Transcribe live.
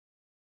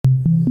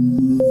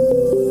I'm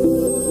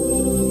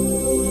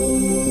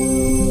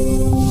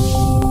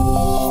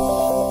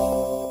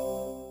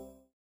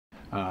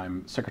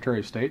Secretary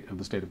of State of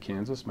the state of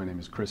Kansas. My name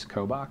is Kris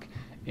Kobach,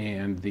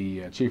 and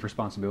the chief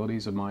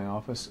responsibilities of my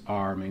office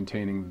are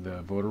maintaining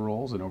the voter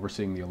rolls and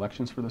overseeing the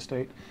elections for the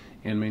state,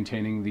 and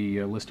maintaining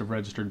the list of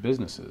registered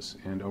businesses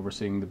and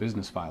overseeing the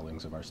business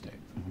filings of our state.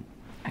 Mm-hmm.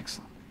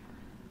 Excellent.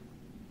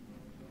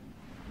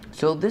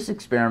 So this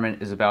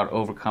experiment is about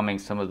overcoming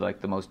some of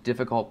the most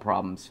difficult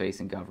problems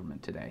facing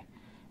government today.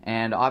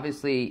 And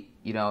obviously,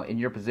 you know, in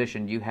your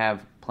position, you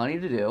have plenty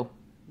to do.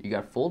 You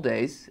got full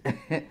days.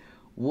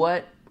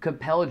 What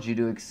compelled you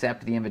to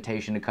accept the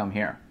invitation to come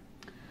here?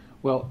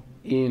 Well,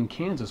 in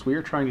Kansas, we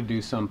are trying to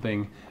do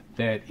something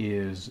that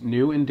is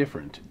new and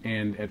different.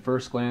 And at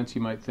first glance,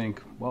 you might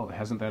think, well,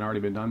 hasn't that already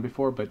been done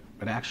before? But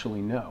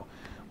actually, no.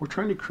 We're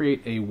trying to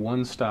create a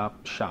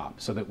one-stop shop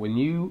so that when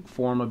you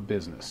form a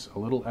business, a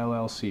little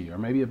LLC, or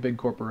maybe a big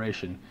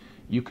corporation,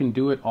 you can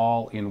do it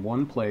all in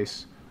one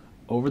place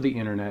over the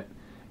internet,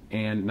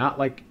 and not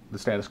like the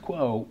status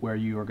quo where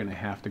you are going to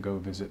have to go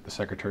visit the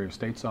Secretary of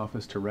State's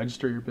office to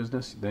register your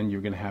business. Then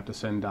you're going to have to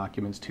send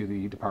documents to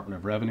the Department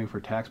of Revenue for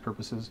tax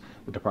purposes,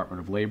 the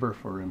Department of Labor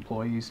for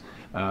employees,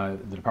 the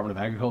Department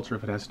of Agriculture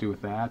if it has to do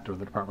with that, or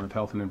the Department of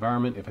Health and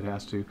Environment if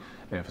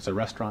it's a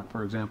restaurant,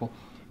 for example.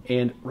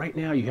 And right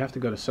now you have to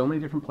go to so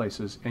many different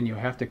places, and you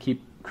have to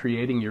keep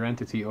creating your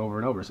entity over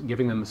and over,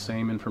 giving them the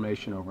same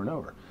information over and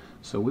over.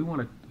 So we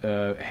want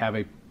to have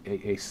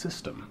a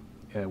system.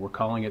 We're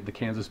calling it the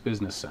Kansas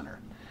Business Center,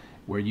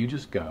 where you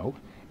just go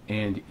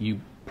and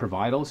you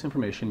provide all this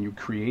information, you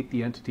create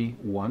the entity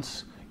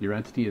once, your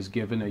entity is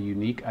given a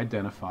unique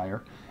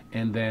identifier,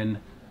 and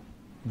then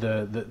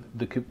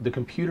the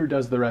computer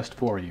does the rest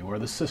for you, or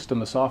the system,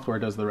 the software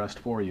does the rest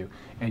for you,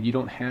 and you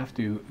don't have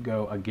to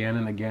go again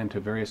and again to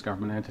various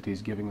government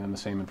entities giving them the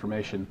same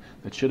information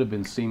that should have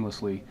been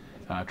seamlessly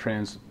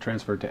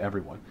transferred to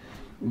everyone.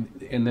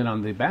 And then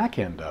on the back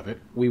end of it,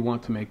 we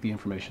want to make the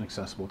information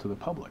accessible to the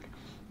public.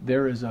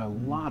 There is a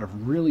lot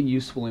of really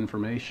useful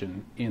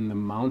information in the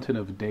mountain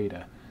of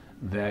data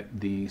that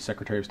the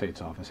Secretary of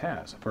State's office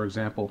has. For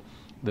example,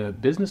 the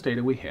business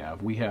data we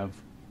have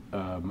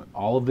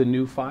all of the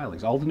new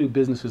filings, all the new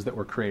businesses that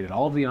were created,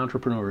 all of the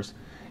entrepreneurs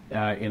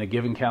in a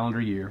given calendar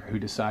year who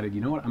decided,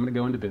 you know what, I'm going to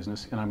go into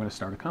business and I'm going to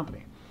start a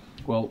company.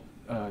 Well,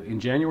 in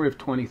January of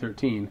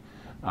 2013,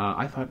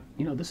 I thought,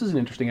 you know, this is an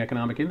interesting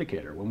economic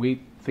indicator. When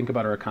we think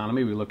about our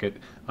economy, we look at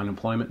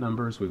unemployment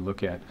numbers, we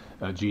look at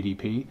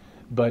GDP,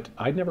 but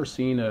I'd never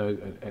seen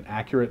an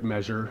accurate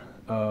measure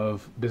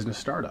of business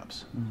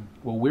startups.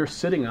 Well, we're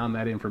sitting on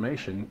that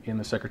information in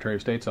the Secretary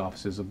of State's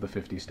offices of the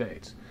 50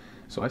 states.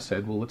 So I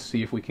said, well, let's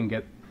see if we can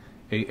get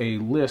a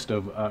list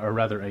of, or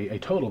rather a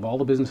total of all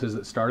the businesses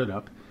that started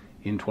up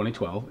in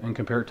 2012 and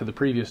compare it to the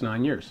previous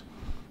 9 years.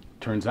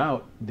 Turns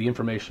out the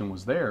information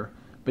was there,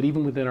 but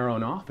even within our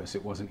own office,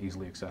 it wasn't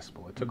easily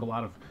accessible. It took a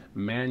lot of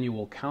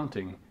manual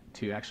counting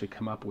to actually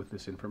come up with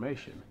this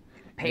information.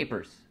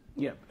 Papers.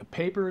 Yeah,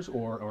 papers,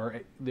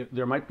 or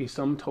there might be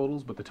some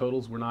totals, but the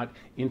totals were not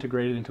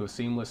integrated into a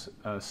seamless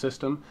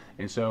system,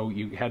 and so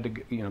you had to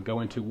go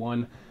into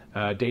one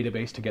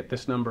database to get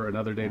this number,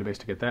 another database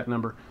to get that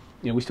number.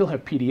 We still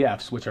have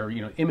PDFs, which are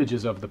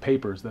images of the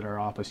papers that our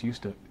office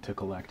used to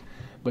collect,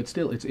 but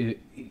still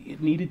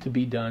it needed to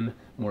be done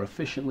more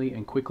efficiently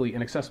and quickly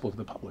and accessible to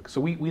the public.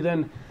 So we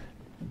then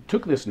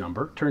took this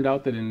number. Turned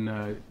out that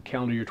in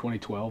calendar year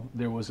 2012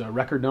 there was a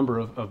record number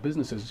of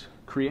businesses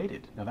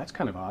created. Now that's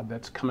kind of odd.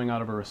 That's coming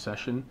out of a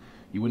recession.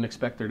 You wouldn't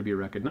expect there to be a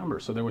record number.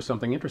 So there was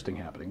something interesting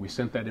happening. We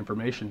sent that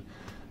information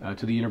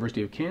to the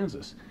University of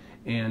Kansas,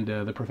 and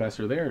the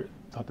professor there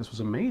thought this was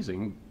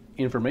amazing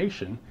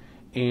information,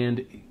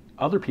 and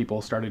other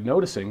people started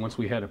noticing once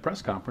we had a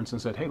press conference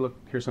and said, hey, look,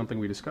 here's something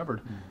we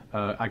discovered.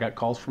 I got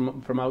calls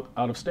from out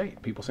of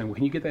state, people saying, well,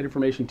 can you get that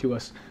information to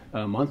us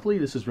monthly?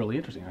 This is really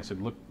interesting. I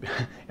said, look,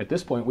 at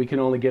this point, we can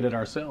only get it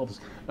ourselves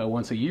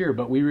once a year,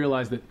 but we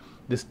realize that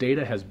this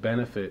data has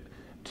benefit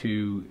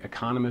to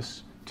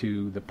economists,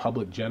 to the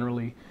public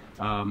generally,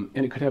 and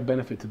it could have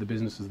benefit to the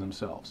businesses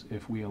themselves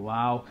if we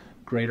allow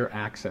greater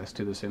access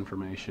to this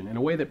information in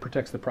a way that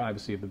protects the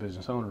privacy of the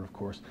business owner, of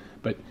course,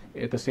 but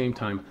at the same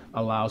time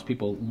allows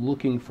people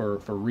looking for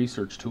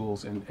research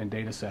tools and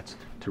data sets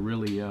to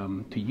really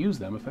to use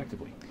them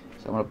effectively.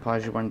 So I'm going to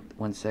pause you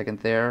one second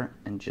there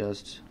and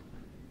just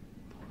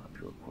pull up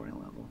your recording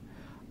level.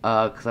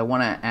 Because I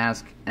want to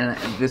ask, and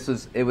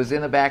it was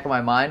in the back of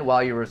my mind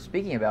while you were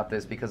speaking about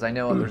this, because I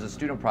know there's a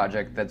student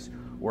project that's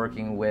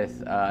working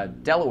with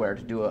Delaware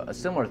to do a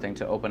similar thing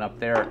to open up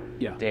their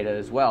data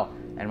as well.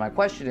 And my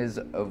question is,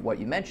 of what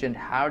you mentioned,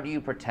 how do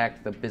you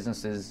protect the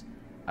business's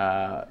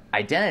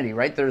identity?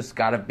 Right? There's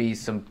got to be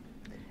some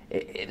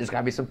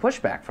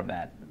pushback from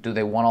that. Do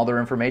they want all their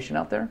information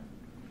out there?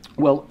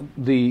 Well,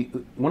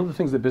 one of the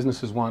things that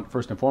businesses want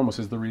first and foremost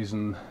is the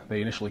reason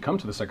they initially come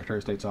to the Secretary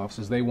of State's office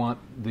is they want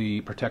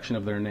the protection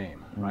of their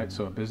name, right?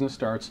 So a business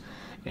starts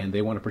and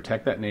they want to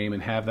protect that name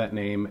and have that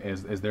name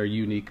as their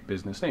unique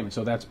business name. And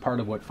so that's part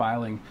of what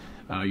filing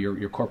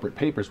your corporate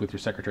papers with your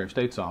Secretary of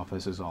State's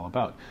office is all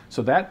about.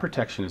 So that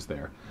protection is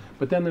there.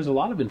 But then there's a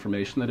lot of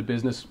information that a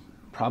business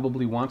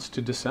probably wants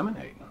to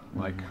disseminate,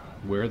 like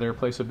where their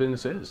place of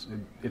business is.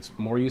 It's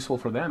more useful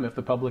for them if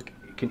the public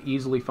can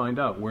easily find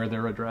out where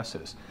their address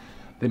is.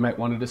 They might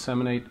want to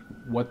disseminate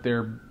what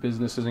their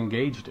business is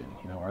engaged in.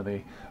 You know,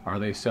 are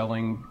they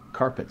selling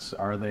carpets?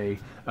 Are they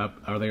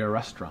a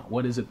restaurant?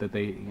 What is it that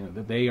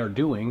they are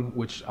doing?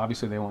 Which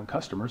obviously they want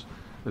customers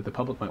that the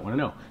public might want to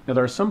know. Now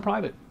there are some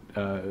private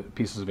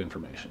pieces of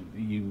information.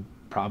 You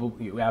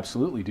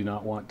absolutely do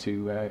not want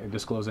to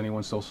disclose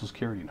anyone's social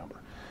security number.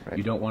 Right.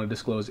 You don't want to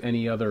disclose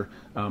any other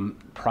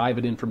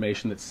private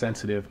information that's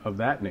sensitive of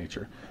that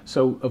nature.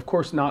 So, of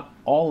course, not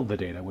all of the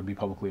data would be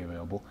publicly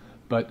available,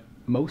 but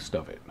most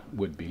of it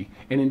would be.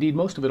 And indeed,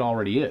 most of it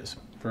already is.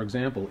 For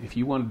example, if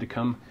you wanted to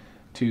come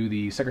to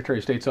the Secretary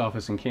of State's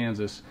office in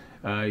Kansas,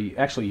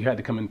 actually you had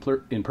to come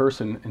in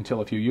person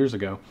until a few years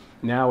ago.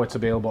 Now it's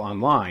available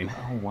online.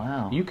 Oh,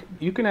 wow.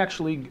 You can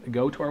actually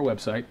go to our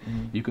website.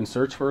 You can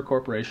search for a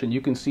corporation. You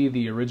can see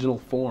the original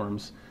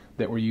forms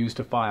that were used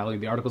to file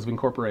the articles of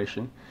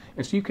incorporation.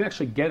 And so you can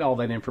actually get all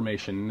that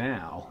information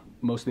now,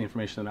 most of the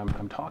information that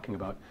I'm talking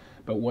about.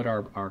 But what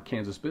our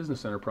Kansas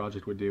Business Center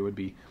project would do would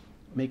be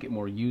make it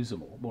more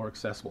usable, more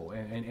accessible,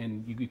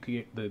 and you could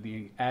get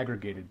the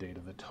aggregated data,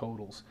 the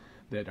totals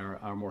that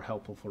are more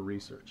helpful for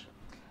research.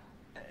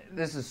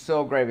 This is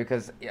so great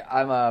because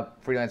I'm a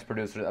freelance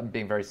producer. I'm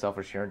being very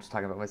selfish here, just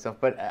talking about myself.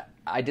 But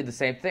I did the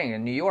same thing.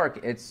 In New York,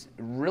 it's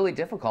really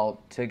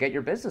difficult to get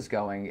your business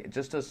going.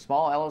 Just a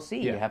small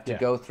LLC. You have to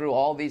go through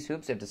all these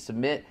hoops. You have to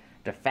submit,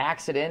 to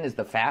fax it in is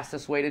the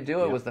fastest way to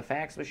do it, was the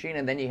fax machine.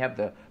 And then you have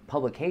the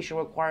publication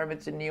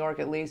requirements in New York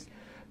at least.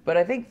 But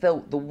I think the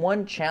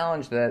one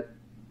challenge that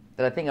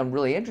I think I'm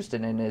really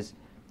interested in is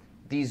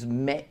these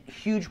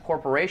huge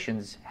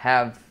corporations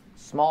have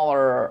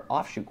smaller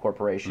offshoot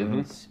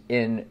corporations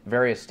in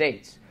various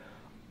states.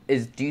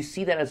 Do you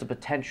see that as a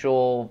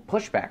potential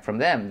pushback from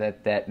them,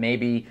 that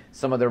maybe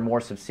some of their more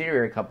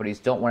subsidiary companies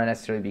don't want to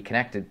necessarily be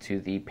connected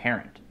to the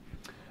parent?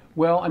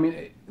 Well, I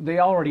mean, they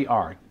already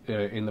are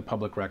in the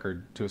public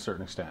record to a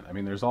certain extent. I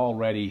mean, there's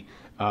already,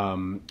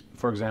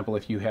 for example,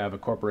 if you have a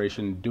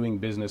corporation doing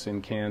business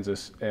in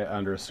Kansas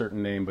under a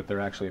certain name, but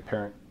they're actually a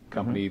parent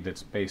company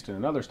that's based in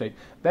another state,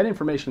 that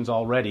information is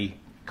already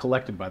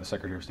collected by the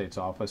Secretary of State's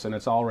office, and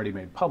it's already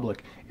made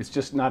public. It's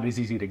just not as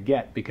easy to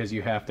get because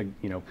you have to,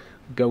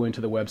 go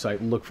into the website,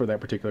 look for that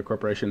particular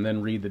corporation,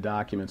 then read the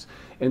documents.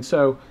 And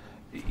so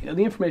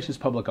the information is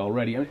public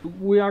already. I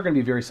mean, we are going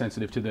to be very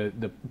sensitive to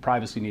the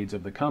privacy needs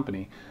of the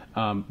company,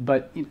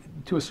 but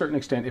to a certain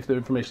extent, if the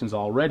information is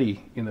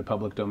already in the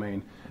public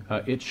domain,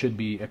 it should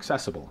be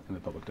accessible in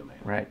the public domain.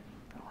 Right.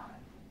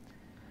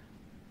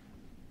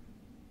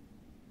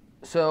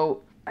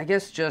 So I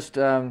guess just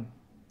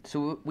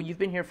so you've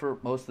been here for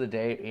most of the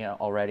day,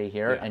 already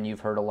here, and you've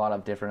heard a lot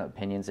of different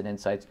opinions and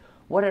insights.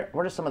 What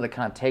are some of the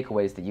kind of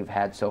takeaways that you've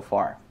had so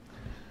far?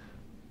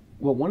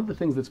 Well, one of the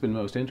things that's been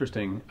most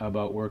interesting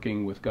about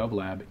working with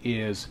GovLab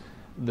is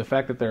the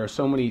fact that there are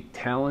so many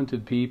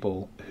talented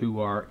people who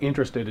are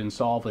interested in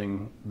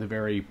solving the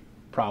very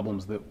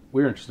problems that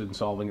we're interested in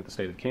solving at the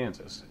state of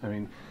Kansas. I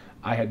mean,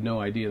 I had no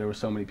idea there were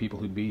so many people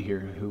who'd be here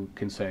who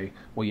can say,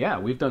 well, yeah,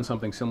 we've done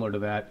something similar to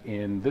that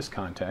in this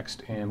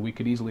context, and we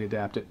could easily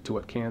adapt it to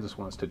what Kansas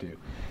wants to do.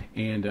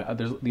 And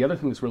the other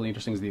thing that's really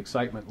interesting is the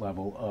excitement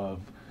level of,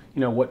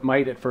 what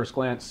might at first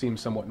glance seem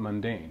somewhat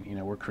mundane.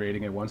 We're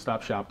creating a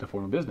one-stop shop to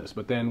form a business.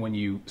 But then when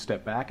you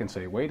step back and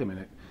say, wait a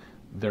minute,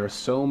 there are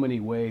so many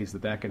ways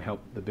that can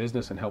help the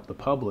business and help the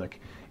public,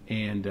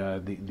 and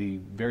the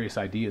various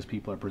ideas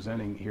people are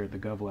presenting here at the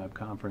GovLab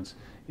conference,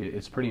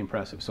 it's pretty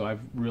impressive. So I've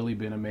really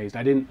been amazed.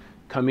 I didn't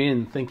come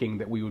in thinking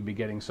that we would be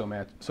getting so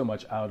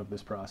much out of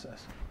this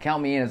process.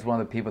 Count me in as one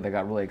of the people that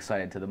got really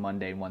excited to the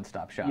mundane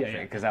one-stop shop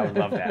thing, because I would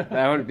love that.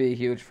 That would be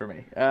huge for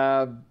me.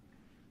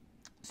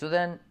 So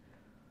then,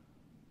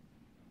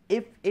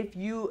 if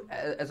you,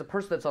 as a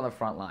person that's on the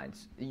front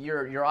lines,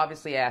 you're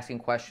obviously asking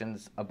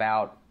questions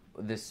about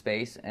this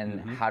space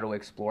and how to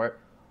explore it.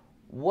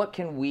 What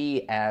can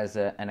we, as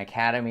an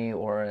academy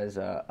or as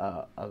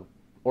a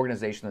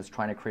organization that's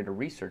trying to create a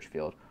research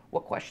field,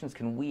 what questions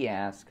can we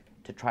ask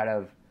to try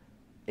to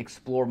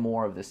explore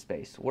more of this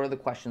space? What are the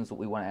questions that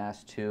we want to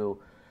ask to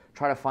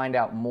try to find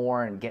out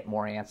more and get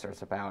more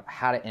answers about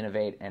how to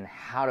innovate and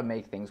how to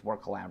make things more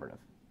collaborative?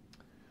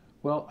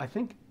 Well, I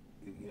think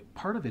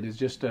part of it is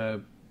just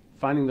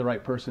finding the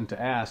right person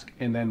to ask,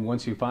 and then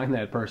once you find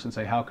that person,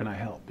 say, how can I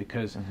help?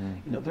 Because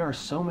there are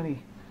so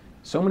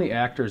many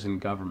actors in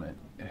government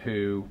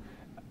who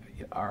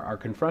are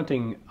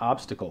confronting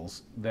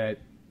obstacles that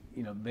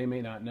they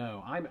may not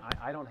know.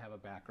 I don't have a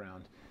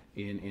background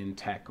in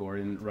tech or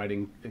in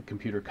writing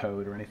computer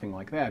code or anything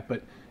like that.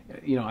 But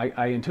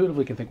I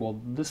intuitively can think,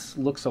 well, this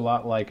looks a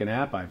lot like an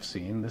app I've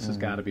seen. This has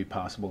got to be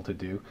possible to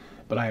do,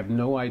 but I have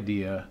no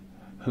idea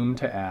whom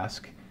to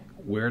ask,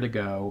 where to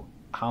go,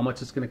 how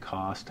much it's going to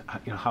cost,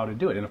 how to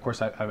do it. And of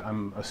course,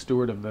 I'm a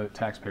steward of the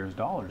taxpayers'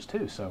 dollars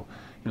too. So,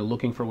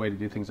 looking for a way to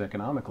do things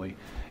economically.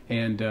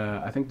 And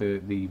I think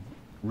the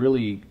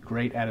really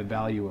great added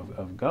value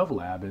of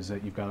GovLab is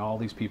that you've got all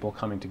these people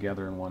coming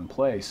together in one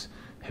place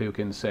who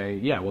can say,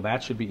 yeah, well,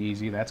 that should be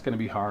easy. That's going to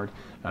be hard.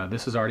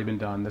 This has already been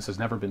done. This has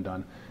never been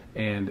done.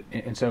 And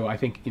so I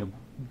think,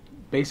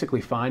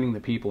 basically finding the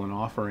people and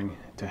offering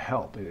to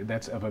help,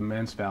 that's of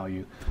immense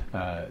value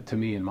to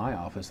me in my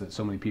office, that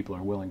so many people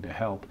are willing to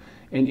help.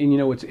 And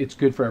it's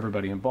good for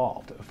everybody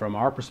involved. From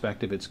our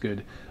perspective, it's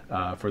good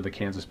for the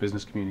Kansas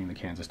business community and the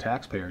Kansas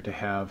taxpayer to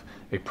have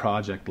a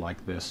project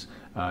like this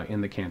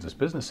in the Kansas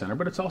Business Center,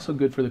 but it's also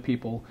good for the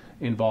people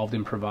involved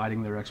in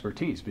providing their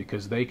expertise,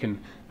 because they can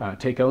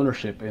take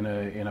ownership in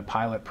a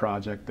pilot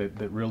project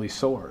that really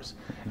soars,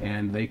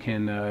 and they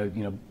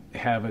can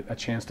have a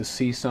chance to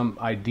see some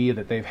idea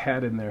that they've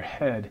had in their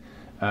head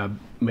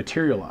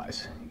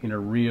materialize in a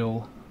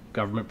real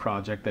government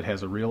project that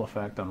has a real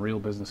effect on real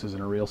businesses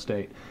in a real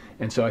state.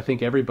 And so I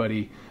think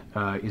everybody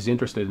is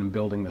interested in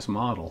building this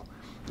model.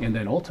 And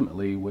then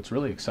ultimately, what's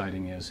really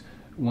exciting is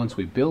once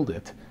we build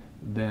it,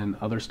 then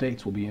other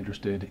states will be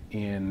interested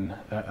in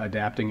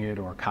adapting it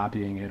or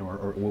copying it,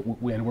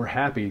 and we're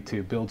happy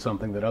to build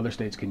something that other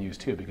states can use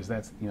too, because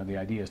that's the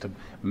idea is to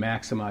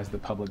maximize the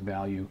public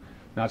value,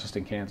 not just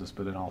in Kansas,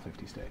 but in all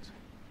 50 states.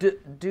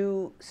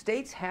 Do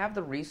states have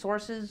the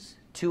resources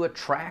to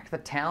attract the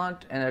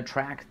talent and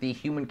attract the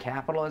human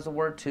capital, as it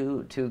were,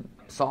 to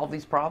solve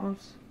these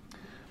problems?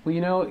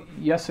 Well,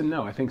 yes and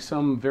no. I think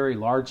some very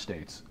large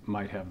states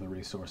might have the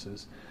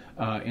resources.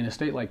 In a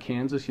state like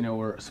Kansas,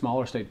 we're a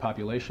smaller state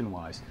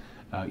population-wise.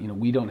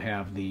 We don't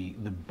have the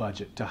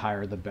budget to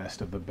hire the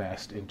best of the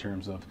best in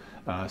terms of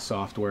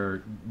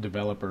software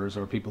developers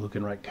or people who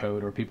can write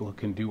code or people who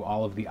can do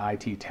all of the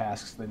IT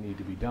tasks that need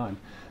to be done.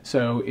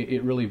 So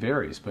it really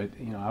varies. But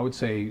I would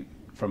say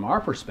from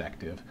our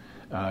perspective,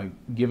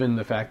 given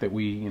the fact that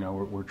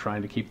we're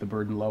trying to keep the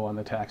burden low on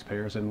the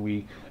taxpayers, and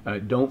we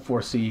don't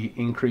foresee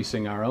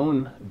increasing our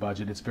own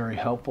budget, it's very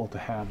helpful to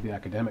have the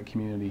academic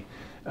community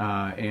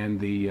and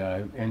the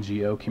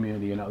NGO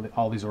community and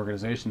all these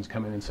organizations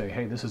come in and say,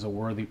 hey, this is a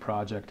worthy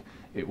project.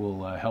 It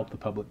will help the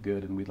public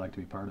good, and we'd like to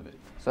be part of it.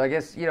 So I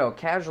guess,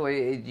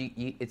 casually,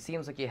 it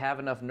seems like you have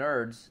enough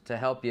nerds to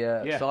help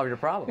you solve your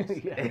problems.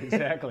 Yeah,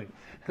 exactly.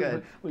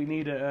 Good. We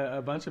need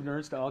a bunch of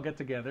nerds to all get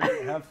together,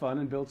 have fun,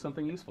 and build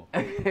something useful.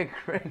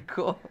 Great,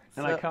 cool.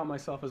 And I count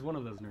myself as one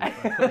of those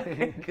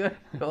nerds. Good.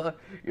 Well,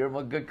 you're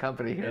in good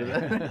company here.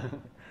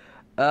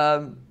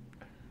 Then.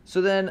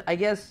 So then, I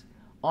guess,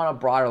 on a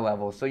broader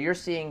level, so you're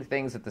seeing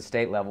things at the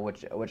state level,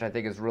 which I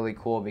think is really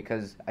cool,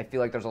 because I feel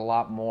like there's a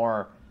lot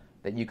more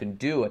that you can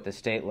do at the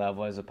state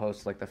level as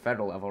opposed to like the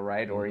federal level,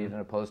 right? Or even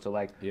opposed to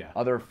like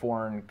other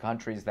foreign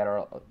countries that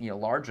are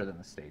larger than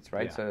the states,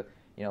 right?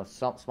 Yeah. So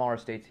some smaller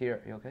states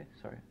here. You okay?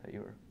 Sorry, I thought you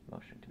were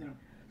motioning to me.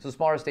 So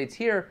smaller states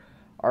here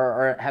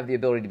have the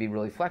ability to be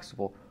really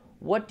flexible.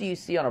 What do you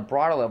see on a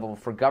broader level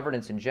for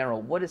governance in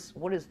general? What is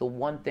the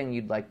one thing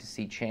you'd like to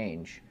see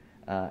change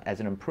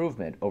as an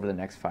improvement over the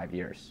next 5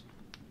 years?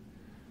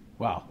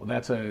 Wow, well,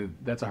 that's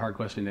a hard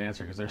question to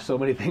answer, because there's so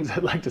many things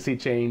I'd like to see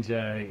change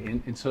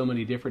in so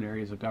many different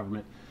areas of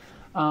government.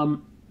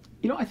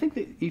 I think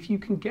that if you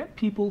can get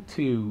people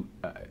to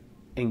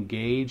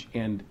engage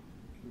and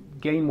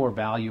gain more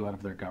value out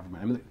of their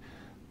government, I mean,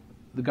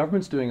 the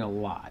government's doing a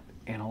lot,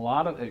 and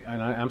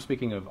I'm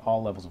speaking of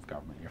all levels of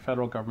government: your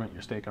federal government,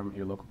 your state government,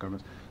 your local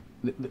governments.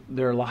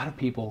 There are a lot of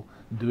people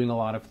doing a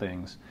lot of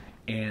things,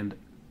 and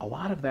a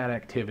lot of that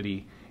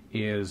activity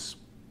is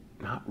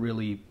not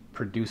really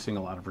producing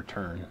a lot of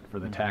return for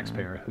the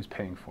taxpayer who's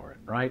paying for it,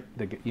 right?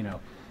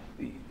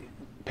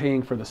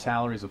 Paying for the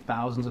salaries of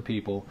thousands of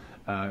people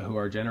who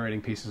are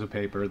generating pieces of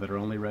paper that are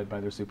only read by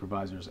their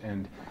supervisors,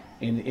 and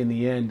in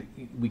the end,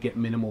 we get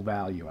minimal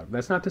value out of it.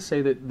 That's not to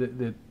say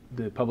that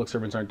the public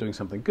servants aren't doing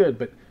something good,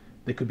 but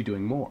they could be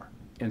doing more.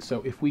 And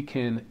so if we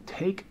can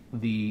take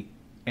the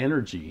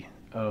energy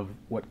of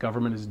what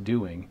government is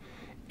doing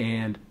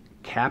and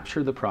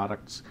capture the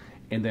products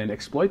and then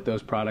exploit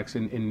those products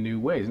in new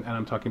ways. And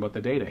I'm talking about the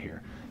data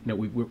here.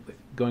 We're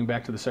going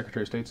back to the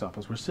Secretary of State's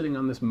office. We're sitting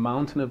on this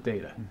mountain of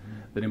data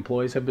that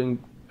employees have been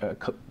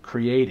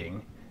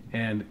creating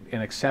and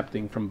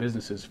accepting from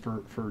businesses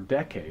for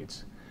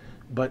decades.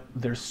 But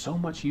there's so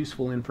much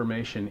useful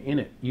information in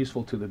it,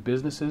 useful to the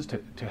businesses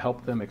to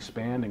help them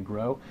expand and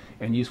grow,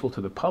 and useful to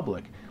the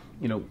public.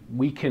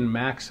 We can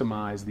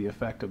maximize the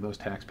effect of those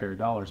taxpayer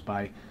dollars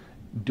by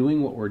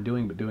doing what we're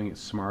doing, but doing it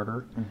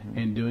smarter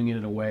and doing it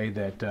in a way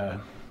that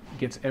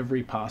gets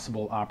every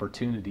possible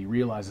opportunity,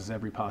 realizes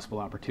every possible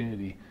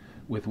opportunity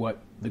with what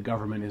the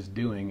government is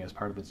doing as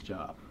part of its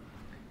job.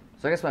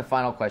 So I guess my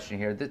final question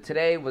here,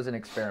 today was an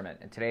experiment,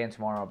 and today and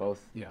tomorrow are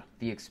both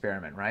the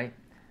experiment, right?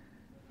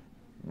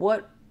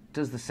 What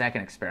does the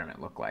second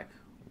experiment look like?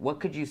 what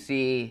could you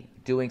see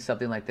doing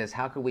something like this?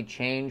 How could we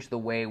change the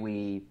way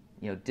we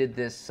did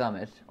this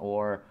summit,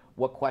 or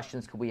what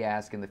questions could we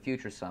ask in the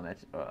future summit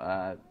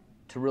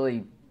to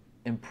really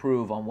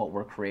improve on what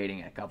we're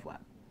creating at GovLab?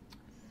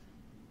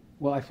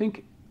 Well, I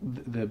think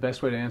the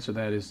best way to answer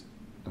that is,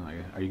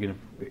 are you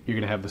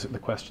gonna have the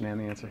question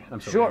and the answer?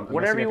 I'm sorry, sure,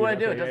 whatever you want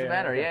to do, it doesn't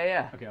matter. Okay.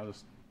 Yeah. Okay, I'll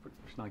just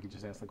like you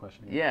just ask the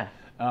question again.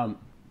 Yeah.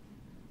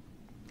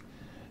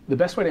 The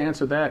best way to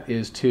answer that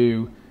is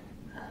to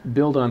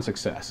build on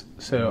success.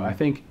 So I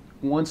think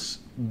once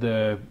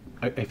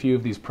a few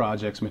of these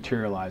projects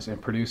materialize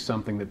and produce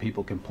something that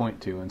people can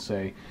point to and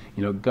say,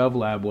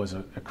 GovLab was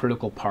a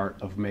critical part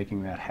of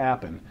making that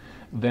happen,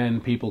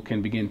 then people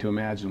can begin to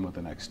imagine what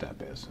the next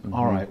step is.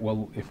 All right,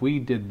 well, if we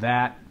did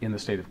that in the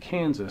state of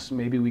Kansas,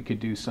 maybe we could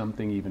do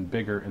something even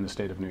bigger in the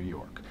state of New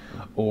York.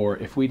 Or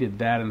if we did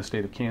that in the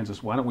state of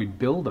Kansas, why don't we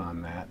build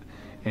on that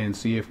and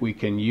see if we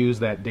can use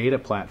that data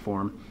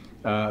platform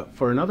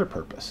for another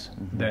purpose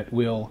that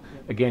will,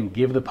 again,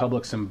 give the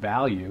public some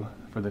value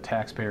for the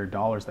taxpayer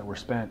dollars that were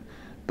spent,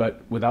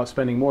 but without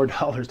spending more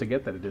dollars to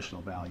get that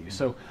additional value.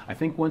 So I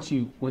think once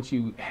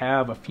you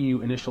have a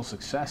few initial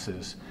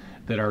successes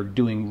that are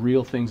doing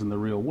real things in the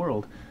real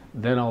world,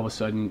 then all of a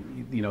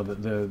sudden,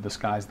 the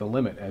sky's the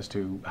limit as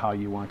to how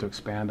you want to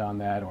expand on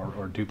that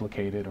or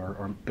duplicate it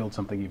or build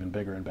something even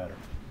bigger and better.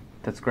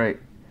 That's great.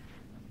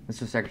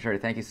 Mr. Secretary,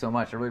 thank you so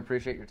much. I really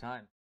appreciate your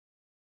time.